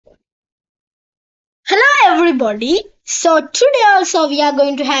everybody. So today also we are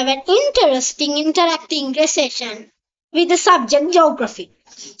going to have an interesting interacting session with the subject geography.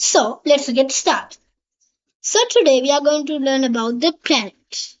 So let's get started. So today we are going to learn about the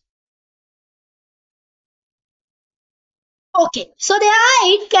planets. Okay, so there are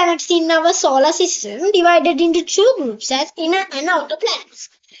 8 planets in our solar system divided into two groups as inner and outer planets.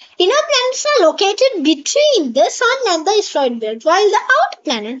 Inner planets are located between the sun and the asteroid belt, while the outer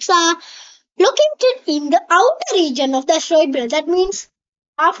planets are located in the outer region of the asteroid belt. That means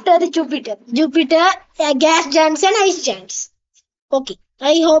after the Jupiter, gas giants and ice giants. Okay,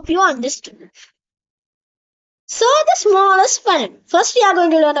 I hope you understood. So the smallest planet. First we are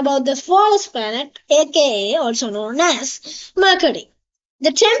going to learn about the smallest planet, aka also known as Mercury.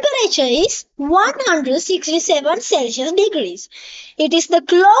 The temperature is 167 Celsius degrees. It is the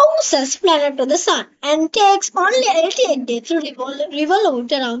closest planet to the sun and takes only 88 days to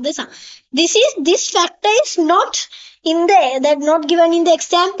revolve around the sun. This factor is not not given in the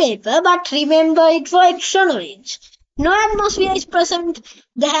exam paper, but remember it for extra knowledge. No atmosphere is present.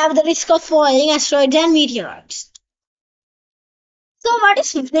 They have the risk of falling asteroids and meteorites. So what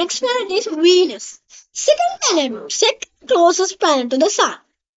is next planet is Venus. Second closest planet to the sun.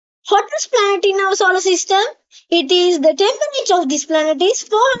 Hottest planet in our solar system. It is the temperature of this planet is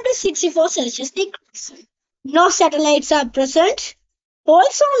 464 Celsius degrees. No satellites are present.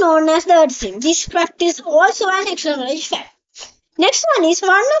 Also known as the Earth sim. This fact is also an extra knowledge fact. Next one is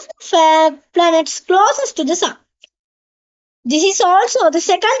one of the planets closest to the sun. This is also the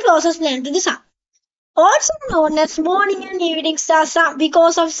second closest planet to the sun. Also known as morning and evening stars,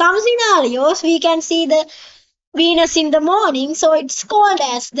 because of some scenarios we can see the Venus in the morning, so it's called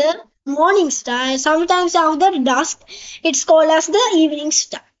as the morning star. Sometimes after dusk, it's called as the evening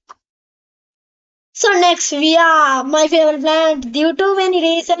star. So next we are my favorite planet due to many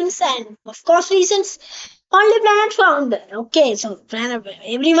reasons and of course reasons. Only planet found there. Okay, so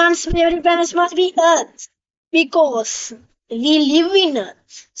everyone's favorite planet must be Earth because we live in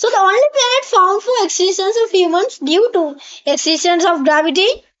Earth. So the only planet found for existence of humans due to existence of gravity,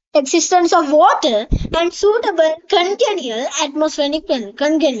 existence of water, and suitable congenial atmospheric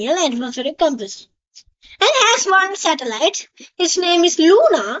composition. And has one satellite. Its name is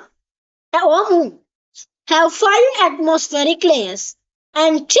Luna or Moon. Have 5 atmospheric layers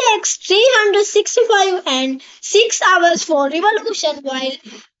and takes 365 and 6 hours for revolution while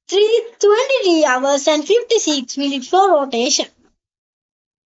 23 hours and 56 minutes for rotation.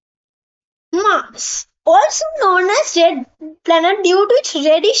 Mars, also known as red planet due to its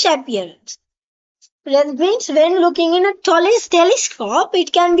reddish appearance. That means when looking in a telescope,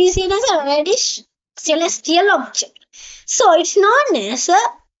 it can be seen as a reddish celestial object. So it's known as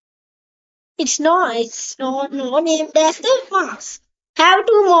named as the Mars. Have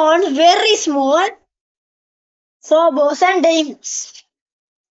 2 moons, very small, Phobos and Deimos.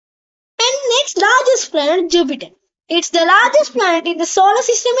 And next largest planet, Jupiter. It's the largest planet in the solar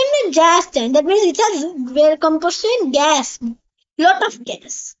system in a gas giant. That means it has very composed in gas, lot of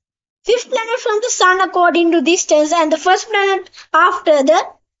gas. 5th planet from the sun according to distance, and the first planet after the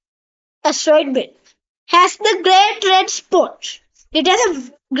asteroid belt. Has the great red spot. It has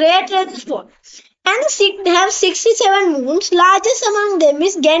a great red spot. And they have 67 moons. Largest among them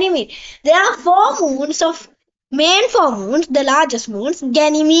is Ganymede. There are 4 moons of main 4 moons, the largest moons,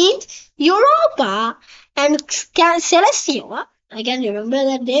 Ganymede, Europa, and Celestia. I can remember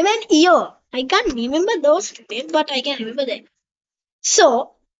that name, and Io. I can't remember those names, but I can remember them.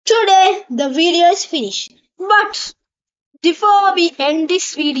 So, today the video is finished. But before we end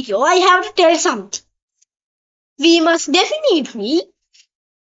this video, I have to tell something. You must definitely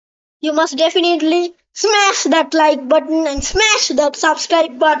smash that like button and smash that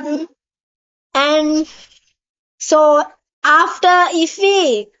subscribe button. And so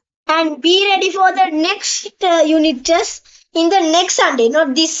be ready for the next unit test in the next Sunday,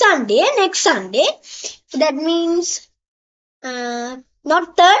 not this Sunday, next Sunday. That means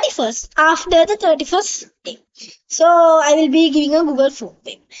not 31st, after the 31st day. So I will be giving a Google form.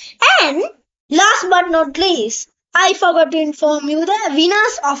 And last but not least, I forgot to inform you the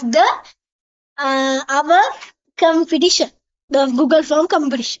winners of the our competition, the Google form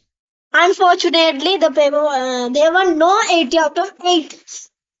competition. Unfortunately, the paper there were no 80 out of 80.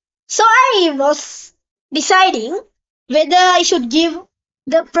 So I was deciding whether I should give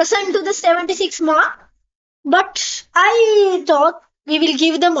the present to the 76 mark, but I thought we will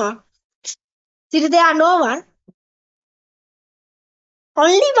give the mark. Since there are no one,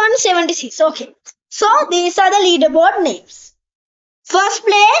 only 176. Okay. So these are the leaderboard names. First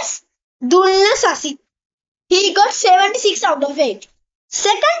place, Dulna Sasi. He got 76 out of 80.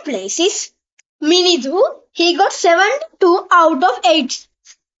 Second place is Minidu, he got 72 out of 8.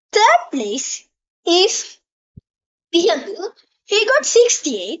 Third place is Piyandu, he got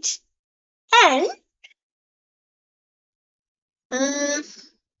 68. And um,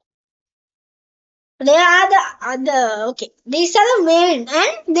 they are the other, okay, these are the main.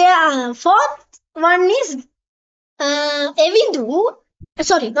 And they are fourth one is Evindu.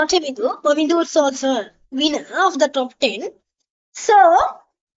 Sorry, not Evindu. Evindu is also winner of the top 10. So,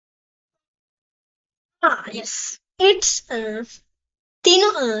 yes, it's not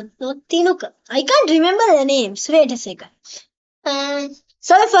Tinuka. I can't remember the names. Wait a second.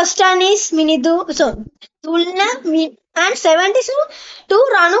 So the first one is Minidu. So Tulna and 72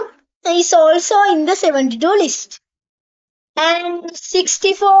 Ranu is also in the 72 list. And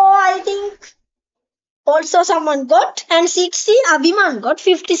 64, I think, also someone got. And 60, Abhiman got.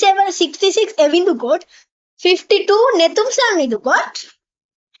 57, 66, Evindu got. 52, Netum Samidu got.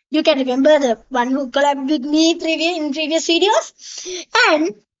 You can remember the one who collabed with me in previous videos.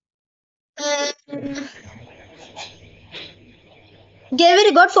 And um,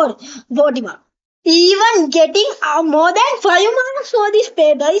 Gary got 40 marks. Even getting more than 5 marks for this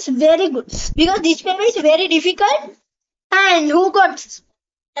paper is very good because this paper is very difficult. And who got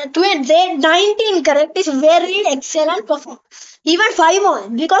 19 correct is very excellent performance. Even 5 more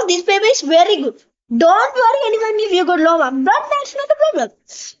because this paper is very good. Don't worry anyone if you got low marks, but that's not a problem.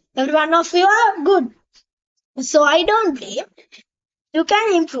 Every one of you are good. So I don't blame. You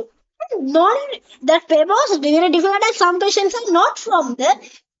can improve. Not that paper was very difficult and some questions are not from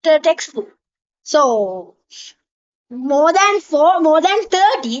the textbook. So more than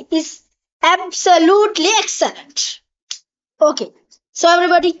 30 is absolutely excellent. Okay. So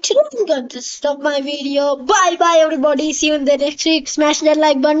everybody, today I'm going to stop my video. Bye bye everybody. See you in the next week. Smash that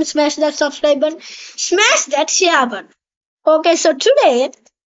like button, smash that subscribe button, smash that share button. Okay, so today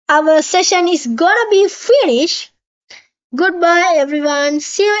our session is gonna be finished. Goodbye everyone.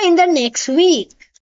 See you in the next week.